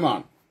ഏറ്റവും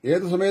ഹരമാണ്.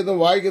 ഏത് സമയത്തും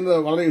വായിക്കുന്നത്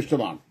വളരെ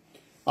ഇഷ്ടമാണ്.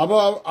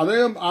 അപ്പോൾ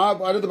അദ്ദേഹം ആ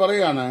അടുത്ത്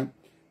പറയാണ്,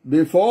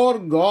 before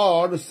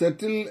God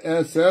settle A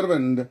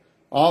servant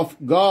of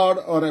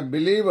God or A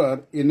believer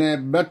in A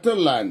better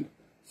land,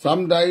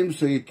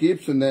 sometimes he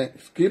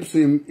keeps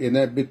him in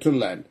A bitter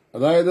land.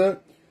 അതായത്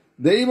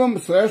ദൈവം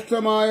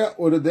ശ്രേഷ്ഠമായ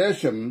ഒരു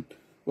ദേശം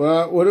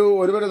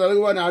ഒരുവരെ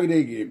നൽകുവാൻ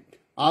ആഗ്രഹിക്കുകയും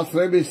ആ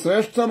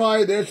ശ്രേഷ്ഠമായ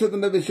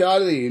ദേശത്തിന്റെ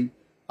വിശാലതയിൽ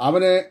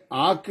അവനെ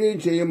ആക്കുകയും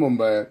ചെയ്യും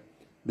മുമ്പ്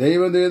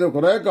ദൈവം ചെയ്ത്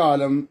കുറെ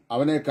കാലം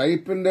അവനെ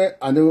കയ്പിന്റെ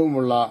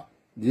അനുഭവമുള്ള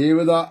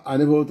ജീവിത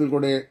അനുഭവത്തിൽ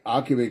കൂടെ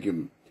ആക്കി വയ്ക്കും.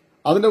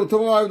 അതിന്റെ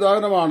ഉത്തമമായ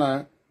ഉദാഹരണമാണ്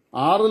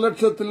 6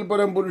 ലക്ഷത്തിൽ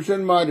പരം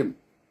പുരുഷന്മാരും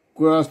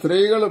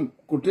സ്ത്രീകളും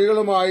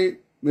കുട്ടികളുമായി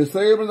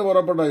മിസ്രയീമിൽ നിന്ന്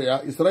പുറപ്പെട്ട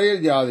ഇസ്രായേൽ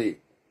ജാതി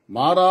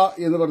മാറ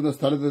എന്ന് പറയുന്ന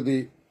സ്ഥലത്തെത്തി.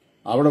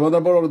 അവിടെ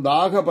വന്നപ്പോൾ അവർ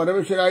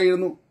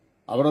ദാഹപരവശരായിരുന്നു.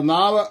 അവരുടെ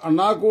നാവ്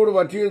അണ്ണാക്കോട്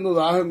വറ്റിയിരുന്നു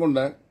ദാഹം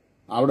കൊണ്ട്.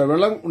 അവിടെ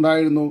വെള്ളം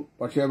ഉണ്ടായിരുന്നു,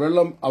 പക്ഷേ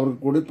വെള്ളം അവർക്ക്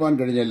കുടിപ്പാൻ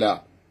കഴിഞ്ഞില്ല.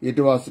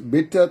 ഇറ്റ് വാസ്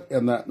ബിറ്റർ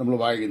എന്ന് നമ്മൾ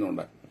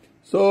വായിക്കുന്നുണ്ട്.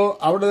 സോ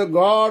അവിടെ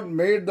God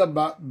made the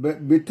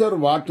bitter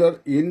water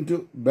in to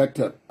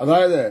better.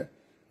 അതായത്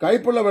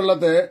കയ്പുള്ള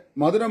വെള്ളത്തെ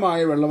മധുരമായ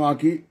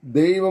വെള്ളമാക്കി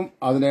ദൈവം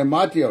അതിനെ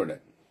മാറ്റി അവിടെ.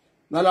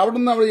 എന്നാൽ അവിടെ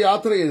നിന്ന് അവർ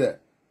യാത്ര ചെയ്ത്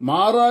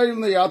മാറായിൽ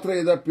നിന്ന് യാത്ര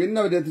ചെയ്ത് പിന്നെ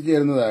അവർ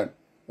എത്തിച്ചേരുന്നത്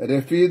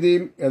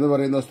രഫീദീം എന്ന്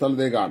പറയുന്ന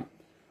സ്ഥലത്തേക്കാണ്.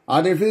 ആ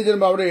രഫീദ്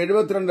ചെല്ലുമ്പോൾ അവിടെ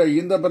 72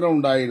 ഈന്തപ്പനം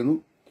ഉണ്ടായിരുന്നു.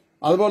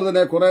 അതുപോലെ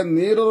തന്നെ കുറെ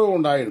നീരുറവ്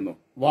ഉണ്ടായിരുന്നു.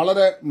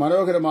 വളരെ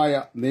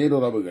മനോഹരമായ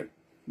നീരുറവുകൾ.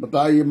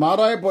 ഈ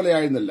മാറായെ പോലെ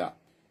ആയിരുന്നില്ല.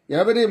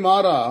 എവരി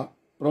മാറ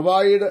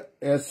provide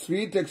A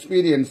sweet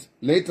experience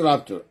later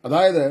after.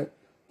 അതായത്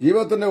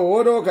ജീവിതത്തിന്റെ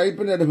ഓരോ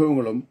കയ്പിന്റെ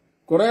അനുഭവങ്ങളും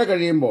കുറെ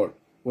കഴിയുമ്പോൾ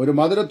ഒരു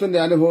മധുരത്തിന്റെ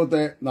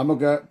അനുഭവത്തെ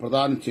നമുക്ക്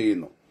പ്രദാനം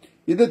ചെയ്യുന്നു.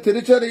 ഇത്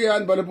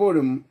തിരിച്ചറിയാൻ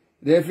പലപ്പോഴും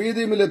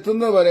രഫീദീമിൽ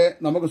എത്തുന്നവരെ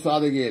നമുക്ക്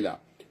സാധിക്കുകയില്ല.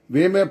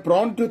 We may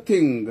prawn to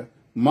think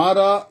മാറ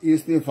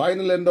is the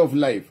final end of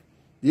life.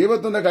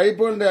 ജീവിതത്തിന്റെ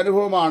കയ്പുകളുടെ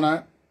അനുഭവമാണ്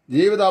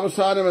ജീവിത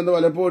അവസാനം എന്ന്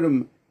പലപ്പോഴും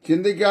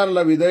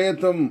ചിന്തിക്കാനുള്ള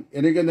വിധേയത്വം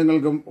എനിക്ക്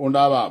നിങ്ങൾക്കും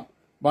ഉണ്ടാവാം.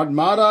 ബട്ട്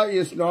മാറ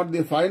is not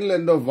the final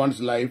end of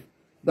wands life.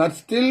 That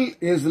still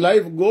his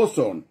life goes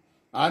on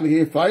and he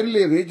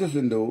finally reaches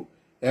in to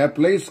A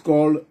place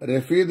called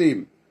രഫീദീം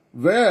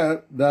where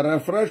the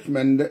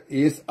refreshment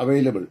is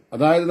available.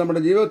 അതായത്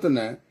നമ്മുടെ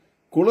ജീവിതത്തിന്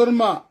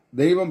കുളിർമ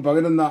ദൈവം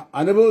പകരുന്ന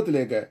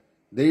അനുഭവത്തിലേക്ക്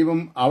ദൈവം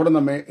അവിടെ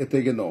നമ്മെ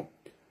എത്തിക്കുന്നു.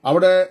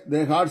 അവിടെ ദേ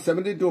ഹാഡ്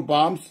 72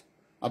 പാംസ്.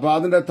 അപ്പൊ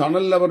അതിന്റെ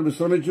തണലിൽ അവർ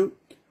വിശ്രമിച്ചു.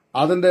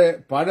 അതിന്റെ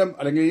പഴം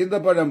അല്ലെങ്കിൽ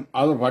ഈന്തപ്പഴം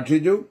അവർ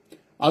ഭക്ഷിച്ചു.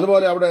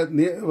 അതുപോലെ അവിടെ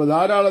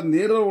ധാരാളം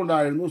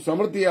നീരുണ്ടായിരുന്നു.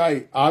 സമൃദ്ധിയായി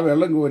ആ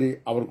വെള്ളം കോരി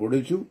അവർ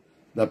കുടിച്ചു.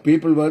 The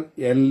people were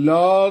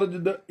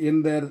enlarged in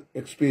there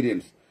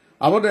experience.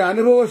 അവരുടെ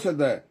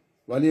അനുഭവശത്ത്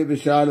വലിയ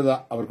വിശാലത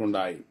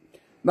അവർക്കുണ്ടായി.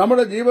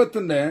 നമ്മുടെ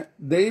ജീവിതത്തിന്റെ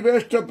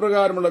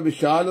ദൈവേഷ്ടപ്രകാരമുള്ള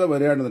വിശാലത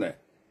വരേണ്ടതിന്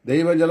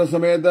ദൈവം ചില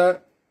സമയത്ത്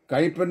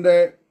കയ്പിന്റെ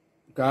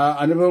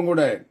അനുഭവം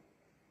കൂടെ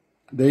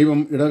ദൈവം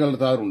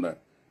ഇടകലർത്താറുണ്ട്.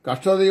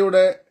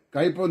 കഷ്ടതയുടെ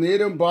കയ്പ്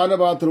നീരും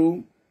പാനപാത്രവും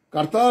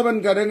കർത്താവൻ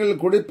കരങ്ങളിൽ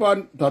കുടിപ്പാൻ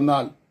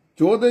തന്നാൽ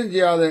ചോദ്യം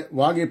ചെയ്യാതെ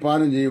വാങ്ങി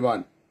പാനം ചെയ്യുവാൻ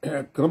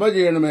കൃപ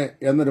ചെയ്യണമേ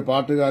എന്നൊരു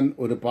പാട്ടുകാരൻ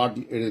ഒരു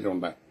പാട്ടിൽ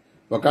എഴുതിയിട്ടുണ്ട്.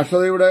 അപ്പൊ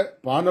കഷ്ടതയുടെ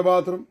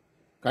പാനപാത്രം,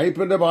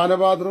 കയ്പിന്റെ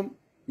പാനപാത്രം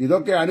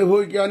ഇതൊക്കെ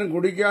അനുഭവിക്കാനും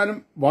കുടിക്കാനും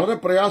വളരെ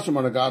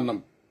പ്രയാസമാണ്. കാരണം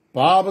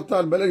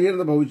പാപത്താൽ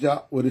ബലഹീനത ഭവിച്ച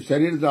ഒരു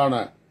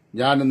ശരീരത്തിലാണ്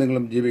ഞാനും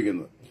നിങ്ങളും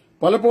ജീവിക്കുന്നത്.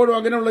 പലപ്പോഴും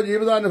അങ്ങനെയുള്ള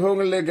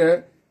ജീവിതാനുഭവങ്ങളിലേക്ക്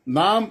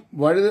നാം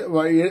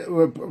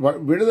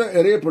വിഴുത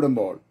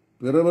എറിയപ്പെടുമ്പോൾ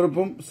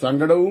പിറുപിറുപ്പും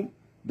സങ്കടവും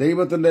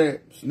ദൈവത്തിന്റെ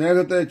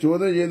സ്നേഹത്തെ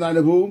ചോദ്യം ചെയ്യുന്ന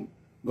അനുഭവവും,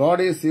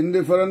 God is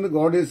indifferent,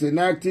 God is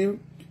inactive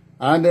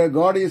and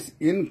God is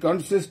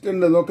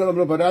inconsistent എന്നൊക്കെ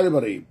നമ്മൾ പരാതി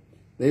പറയും.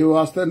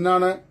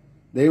 ദൈവവാസ്തവനാണ്,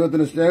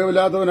 ദൈവത്തിന്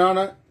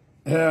സ്നേഹമില്ലാത്തവനാണ്,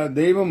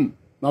 ദൈവം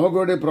നമുക്ക്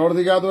വേണ്ടി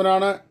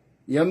പ്രവർത്തിക്കാത്തവനാണ്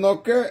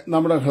എന്നൊക്കെ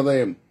നമ്മുടെ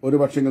ഹൃദയം ഒരു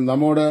പക്ഷെങ്കിൽ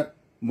നമ്മോട്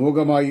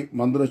മൂകമായി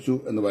മന്ത്രിച്ചു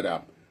എന്ന്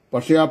വരാം.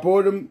 പക്ഷെ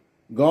അപ്പോഴും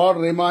God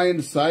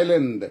remind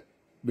silent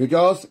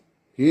because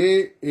He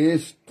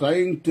is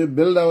trying to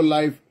build our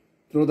life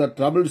through the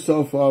troubles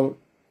of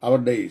our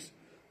days.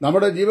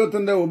 നമ്മുടെ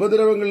ജീവിതത്തിന്റെ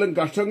ഉപദ്രവങ്ങളിലും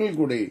കഷ്ടങ്ങളിൽ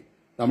കൂടി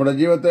നമ്മുടെ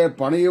ജീവിതത്തെ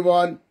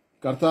പണിയുവാൻ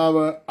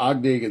കർത്താവ്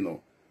ആഗ്രഹിക്കുന്നു.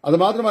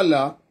 അതുമാത്രമല്ല,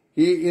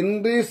 He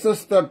increases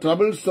the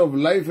troubles of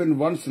life in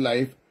one's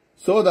life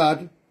so that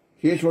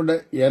he should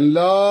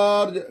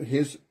enlarge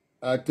his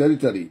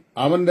territory.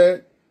 അവന്റെ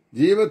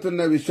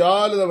ജീവിതത്തിന്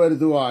വിശാലത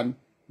വരുത്തുവാൻ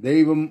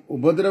ദൈവം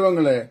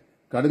ഉപദ്രവങ്ങളെ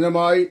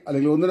കഠിനമായി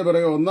അല്ലെങ്കിൽ ഒന്നിനു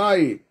പിറകെ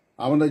ഒന്നായി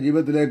അവന്റെ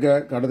ജീവിതത്തിലേക്ക്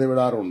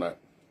കടത്തിവിടാറുണ്ട്.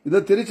 ഇത്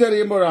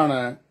തിരിച്ചറിയുമ്പോഴാണ്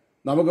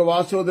നമുക്ക്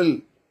വാസ്തവത്തിൽ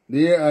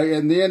നീ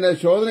എന്നെ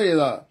ശോധന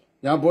ചെയ്ത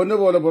ഞാൻ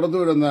പൊന്നുപോലെ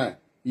പുറത്തുവരുന്ന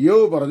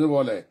യോബ്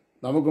പറഞ്ഞതുപോലെ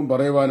നമുക്കും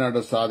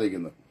പറയുവാനായിട്ട്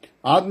സാധിക്കുന്നു.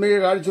 ആത്മീയ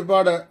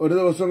കാഴ്ചപ്പാട് ഒരു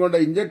ദിവസം കൊണ്ട്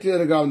ഇഞ്ചക്ട്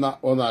ചെയ്തെടുക്കാവുന്ന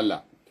ഒന്നല്ല.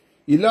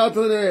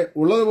 ഇല്ലാത്തതിനെ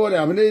ഉള്ളതുപോലെ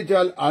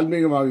അഭിനയിച്ചാൽ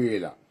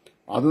ആത്മീയമാകുകയില്ല.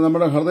 അത്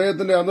നമ്മുടെ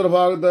ഹൃദയത്തിന്റെ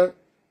അന്തർഭാഗത്ത്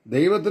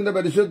ദൈവത്തിന്റെ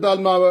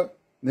പരിശുദ്ധാത്മാവ്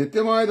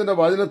നിത്യമായതിന്റെ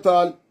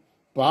വചനത്താൽ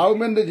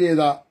പാവമെന്റ്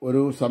ചെയ്ത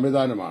ഒരു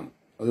സംവിധാനമാണ്.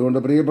 അതുകൊണ്ട്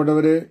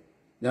പ്രിയപ്പെട്ടവരെ,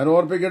 ഞാൻ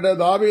ഓർപ്പിക്കട്ടെ,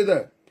 ദാവീദ്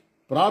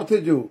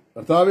പ്രാർത്ഥിച്ചു,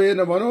 കർത്താവേ,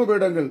 എന്റെ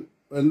മനോപീഠങ്ങൾ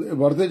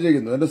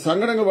വർദ്ധിച്ചിരിക്കുന്നു, എന്റെ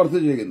സങ്കടങ്ങൾ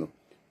വർദ്ധിച്ചിരിക്കുന്നു,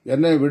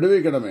 എന്നെ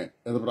വിടുവിക്കണമേ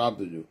എന്ന്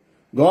പ്രാർത്ഥിച്ചു.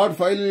 God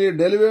finally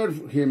delivered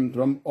him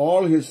from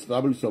all his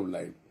troubles of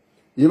life.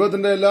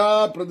 ജീവിതത്തിന്റെ എല്ലാ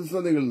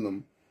പ്രതിസന്ധികളിൽ നിന്നും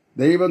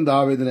ദൈവം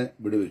ദാവീദിനെ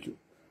വിടുവിച്ചു.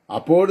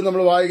 അപ്പോഴും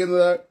നമ്മൾ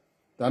വായിക്കുന്നത്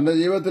തന്റെ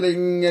ജീവിതത്തിൽ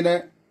ഇങ്ങനെ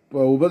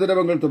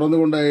ഉപദ്രവങ്ങൾ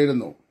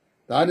തുടർന്നുകൊണ്ടേയിരുന്നു.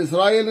 താൻ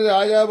ഇസ്രായേലിന്റെ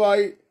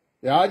രാജാവായി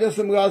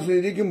രാജസിംഹാസനം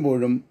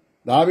ഇരിക്കുമ്പോഴും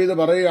ദാവീദ്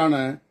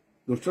പറയുകയാണ്,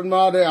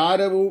 ദുഷ്ടന്മാരുടെ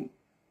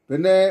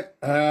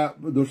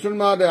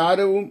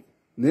ആരവും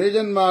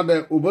നീചന്മാരുടെ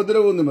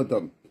ഉപദ്രവവും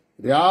നിമിത്തം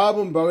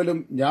രാവും പകലും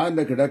ഞാൻ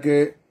എന്റെ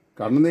കിടക്കയെ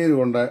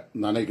കണ്ണുനീരുകൊണ്ട്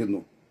നനയ്ക്കുന്നു.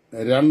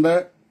 2,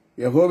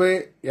 യഹോവേ,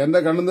 എന്റെ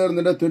കണ്ണുനീർ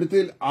നിന്റെ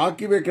തുരുത്തിയിൽ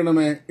ആക്കി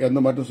വെക്കണമേ എന്ന്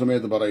മറ്റു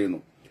സമയത്ത് പറയുന്നു.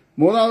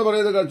 3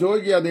 പറയുന്നത്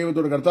ചോദിക്കുക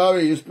ദൈവത്തോട്,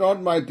 കർത്താവേ, is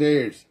not my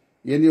ടേഴ്സ്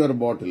in your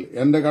ബോട്ടിൽ,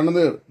 എന്റെ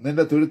കണ്ണുനീർ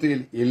നിന്റെ തുരുത്തിയിൽ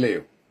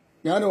ഇല്ലയോ?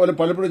 ഞാൻ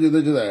പലപ്പോഴും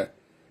ചിന്തിച്ചത്,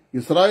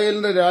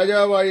 ഇസ്രായേലിന്റെ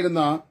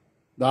രാജാവായിരുന്ന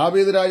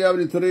ദാവീദ്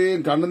രാജാവിന്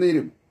ഇത്രയും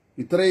കണ്ണുനീരും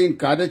ഇത്രയും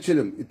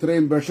കരച്ചിലും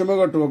ഇത്രയും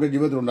വിഷമഘട്ടവും ഒക്കെ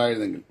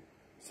ജീവിതത്തിലുണ്ടായിരുന്നെങ്കിൽ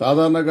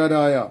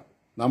സാധാരണക്കാരായ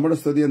നമ്മുടെ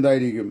സ്ഥിതി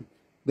എന്തായിരിക്കും?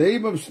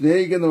 ദൈവം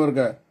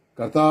സ്നേഹിക്കുന്നവർക്ക്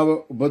കർത്താവ്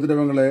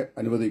ഉപദ്രവങ്ങളെ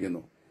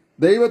അനുവദിക്കുന്നു.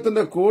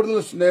 ദൈവത്തിന്റെ കൂടുതൽ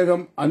സ്നേഹം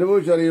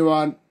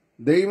അനുഭവിച്ചറിയുവാൻ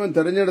ദൈവം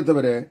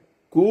തെരഞ്ഞെടുത്തവരെ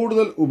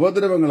കൂടുതൽ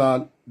ഉപദ്രവങ്ങളാൽ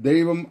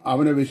ദൈവം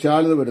അവനെ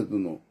വിശാലത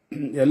വരുത്തുന്നു.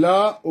 എല്ലാ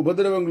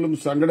ഉപദ്രവങ്ങളും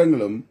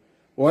സങ്കടങ്ങളും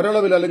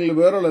ഒരളവിൽ അല്ലെങ്കിൽ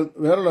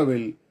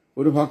വേറൊളവിൽ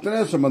ഒരു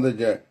ഭക്തനെ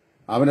സംബന്ധിച്ച്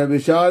അവനെ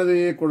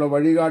വിശാലതയേക്കുള്ള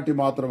വഴികാട്ടി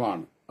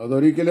മാത്രമാണ്.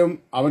 അതൊരിക്കലും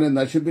അവനെ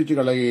നശിപ്പിച്ചു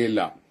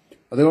കളയുകയില്ല.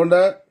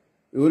 അതുകൊണ്ട്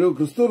ഒരു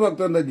ക്രിസ്തു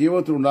ഭക്തന്റെ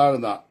ജീവിതത്തിൽ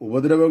ഉണ്ടാകുന്ന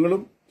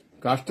ഉപദ്രവങ്ങളും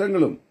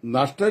കഷ്ടങ്ങളും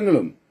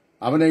നഷ്ടങ്ങളും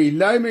അവനെ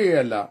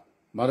ഇല്ലായ്മയല്ല,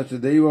 മറിച്ച്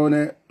ദൈവം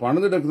അവനെ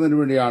പണിതെടുക്കുന്നതിന്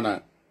വേണ്ടിയാണ്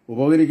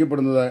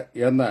ഉപകരിക്കപ്പെടുന്നത്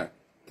എന്ന്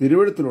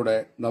തിരുവെഴുത്തിലൂടെ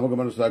നമുക്ക്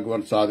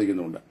മനസ്സിലാക്കുവാൻ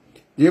സാധിക്കുന്നുണ്ട്.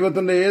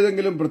 ജീവിതത്തിന്റെ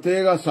ഏതെങ്കിലും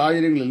പ്രത്യേക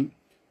സാഹചര്യങ്ങളിൽ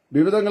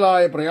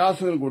വിവിധങ്ങളായ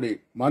പ്രയാസങ്ങൾ കൂടി,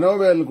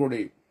 മനോവേദന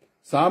കൂടി,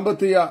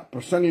 സാമ്പത്തിക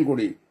പ്രശ്നങ്ങൾ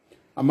കൂടി,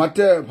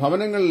 മറ്റ്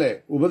ഭവനങ്ങളിലെ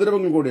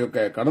ഉപദ്രവങ്ങൾ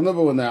കൂടിയൊക്കെ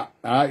കടന്നുപോകുന്ന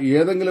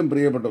ഏതെങ്കിലും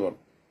പ്രിയപ്പെട്ടവർ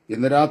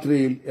ഇന്ന്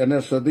രാത്രിയിൽ എന്നെ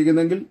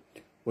ശ്രദ്ധിക്കുന്നെങ്കിൽ,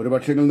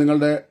 ഒരുപക്ഷെ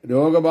നിങ്ങളുടെ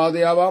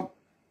രോഗബാധയാവാം,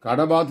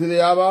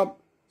 കടബാധ്യതയാവാം,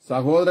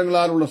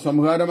 സഹോദരങ്ങളാലുള്ള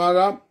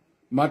സംഹാരമാകാം,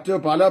 മറ്റ്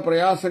പല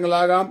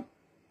പ്രയാസങ്ങളാകാം,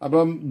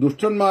 അപ്പം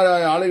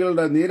ദുഷ്ടന്മാരായ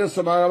ആളുകളുടെ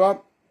നീരസമാകാം,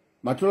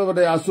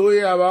 മറ്റുള്ളവരുടെ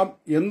അസൂയയാവാം,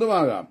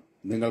 എന്തുമാകാം.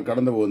 നിങ്ങൾ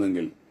കടന്നു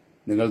പോകുന്നെങ്കിൽ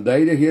നിങ്ങൾ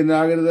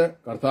ധൈര്യഹീനരാകരുത്,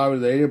 കർത്താവിൽ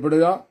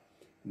ധൈര്യപ്പെടുക.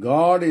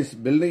 God is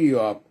building U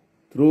up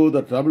through the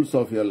troubles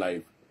of your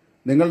life.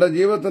 നിങ്ങളുടെ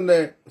ജീവിതത്തിന്റെ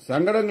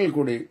സങ്കടങ്ങൾ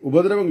കൂടി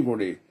ഉപദ്രവങ്ങൾ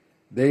കൂടി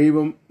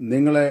ദൈവം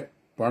നിങ്ങളെ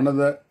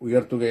പണിത്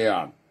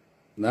ഉയർത്തുകയാണ്.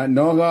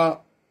 നോഹ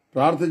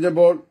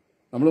പ്രാർത്ഥിച്ചപ്പോൾ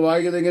നമ്മൾ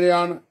വായിക്കുന്നത്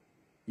എങ്ങനെയാണ്?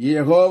 ഈ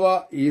യഹോവ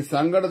ഈ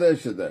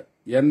സങ്കടദേശത്ത്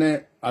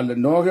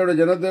നോഹയുടെ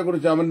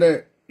ജനത്തെക്കുറിച്ച് അവന്റെ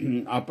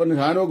അപ്പൻ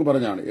ഹാനോക്ക്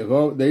പറഞ്ഞാണ്,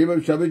 ദൈവം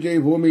ശപിച്ച ഈ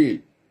ഭൂമിയിൽ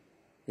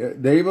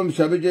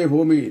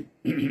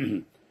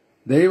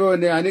ദൈവം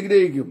എന്നെ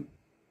അനുഗ്രഹിക്കും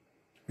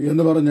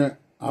എന്ന് പറഞ്ഞ്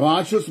അവൻ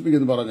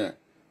ആശ്വസിപ്പിക്കുന്നു പറഞ്ഞ്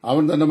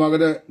അവൻ തന്റെ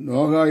മകന്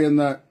നോഹ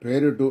എന്ന്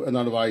പേരിട്ടു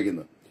എന്നാണ്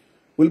വായിക്കുന്നത്.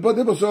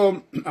 ഉൽപ്പത്തി പുസ്തകം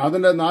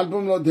അതിന്റെ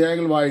 40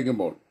 അധ്യായങ്ങൾ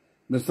വായിക്കുമ്പോൾ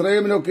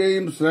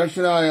മിസ്രൈമിനൊക്കെയും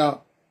ശ്രേഷ്ഠനായ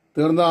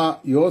തീർന്ന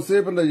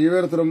യോസേഫിന്റെ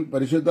ജീവിതത്തിലും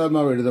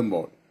പരിശുദ്ധാത്മാവ്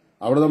എഴുതുമ്പോൾ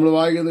അവിടെ നമ്മൾ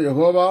വായിക്കുന്നത്,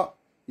 യഹോവ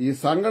ഈ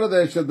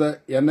സങ്കടദേശത്ത്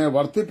എന്നെ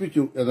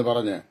വർദ്ധിപ്പിച്ചു എന്ന്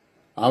പറഞ്ഞ്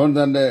അവൻ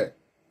തന്റെ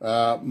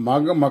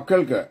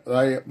മക്കൾക്ക്,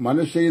 അതായത്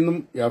മനശ്ശെയെന്നും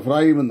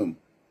എഫ്രായിമെന്നും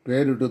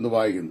പേരിട്ടു എന്ന്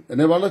വായിക്കുന്നു.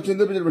 എന്നെ വളരെ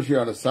ചിന്തിപ്പിച്ച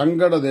വിഷയമാണ്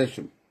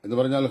സങ്കടദേശം എന്ന്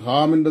പറഞ്ഞാൽ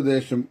ഹാമിന്റെ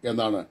ദേശം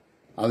എന്നാണ്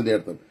അതിന്റെ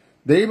അർത്ഥം.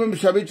 ദൈവം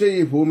ശപിച്ച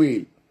ഈ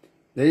ഭൂമിയിൽ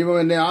ദൈവം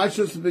എന്നെ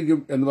ആശ്വസിപ്പിക്കും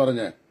എന്ന്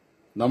പറഞ്ഞ്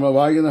നമ്മൾ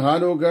വായിക്കുന്ന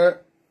ഹാനോക്ക്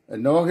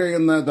നോഹ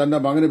എന്ന് തന്റെ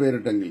മകന്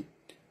പേരിട്ടെങ്കിൽ,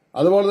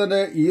 അതുപോലെ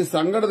തന്നെ ഈ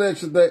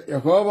സങ്കടദേശത്ത്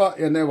യഹോവ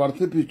എന്നെ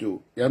വർദ്ധിപ്പിച്ചു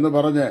എന്ന്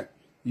പറഞ്ഞ്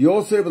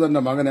യോസേഫ്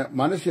തന്റെ മകന്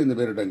മനശ്ശെ എന്ന്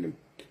പേരിട്ടെങ്കിൽ,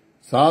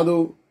 സാധു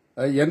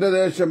എന്റെ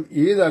ദേശം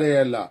ഈ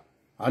തലയല്ല,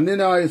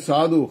 അന്യനായ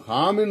സാധു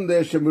ഹാമിൻ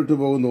ദേശം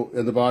വിട്ടുപോകുന്നു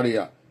എന്ന് പാടിയ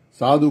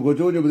സാധു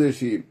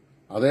കൊച്ചൂനുപദേശിയും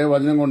അതേ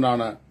വചനം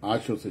കൊണ്ടാണ്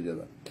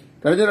ആശ്വസിച്ചത്.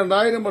 കഴിഞ്ഞ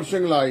 2000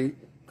 വർഷങ്ങളായി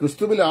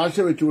ക്രിസ്തുവിൽ ആശ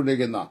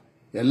വെച്ചുകൊണ്ടിരിക്കുന്ന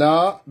എല്ലാ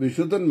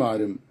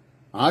വിശുദ്ധന്മാരും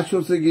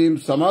ആശ്വസിക്കുകയും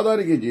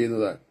സമാധാനിക്കുകയും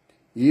ചെയ്യുന്നത്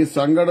ഈ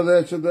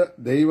സങ്കടദേശത്ത്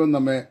ദൈവം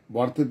നമ്മെ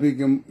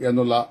വർദ്ധിപ്പിക്കും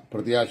എന്നുള്ള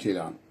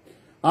പ്രത്യാശയിലാണ്.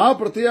 ആ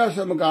പ്രത്യാശ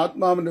നമുക്ക്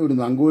ആത്മാവിന്റെ ഒരു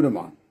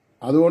നങ്കൂരമാണ്.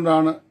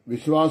 അതുകൊണ്ടാണ്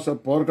വിശ്വാസ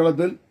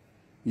പോർക്കളത്തിൽ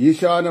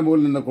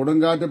ഈശാനമൂലിൽ നിന്ന്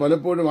കൊടുങ്കാറ്റ്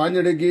പലപ്പോഴും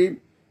ആഞ്ഞടിക്കുകയും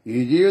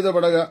ഈ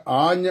ജീവിതപടക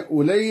ആഞ്ഞ്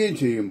ഉലയുകയും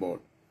ചെയ്യുമ്പോൾ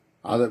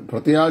അത്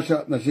പ്രത്യാശ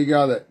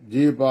നശിക്കാതെ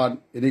ജീവിപ്പാൻ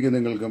എനിക്ക്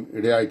നിങ്ങൾക്കും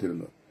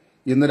ഇടയായിത്തീരുന്നു.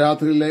 ഇന്ന്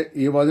രാത്രിയിലെ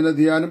ഈ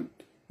വചനധ്യാനം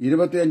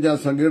 25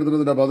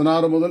 സങ്കീർത്തനത്തിന്റെ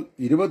 16 മുതൽ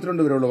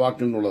 22 വരെയുള്ള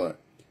വാക്കിൽ നിന്നുള്ളത്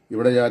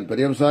ഇവിടെ ഞാൻ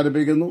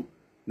പര്യവസാനിപ്പിക്കുന്നു.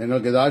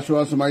 നിങ്ങൾക്കിത്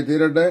ആശ്വാസമായി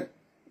തീരട്ടെ.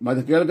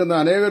 കേൾക്കുന്ന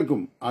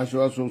അനേകർക്കും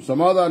ആശ്വാസവും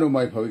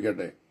സമാധാനവുമായി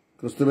ഭവിക്കട്ടെ.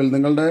 ക്രിസ്തുവിൽ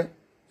നിങ്ങളുടെ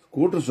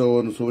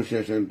കൂട്ടുസഹോദരൻ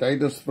Suviseshakan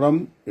Titus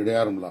from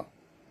ഇടയാറുമുള്ള.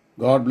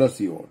 God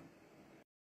bless you all.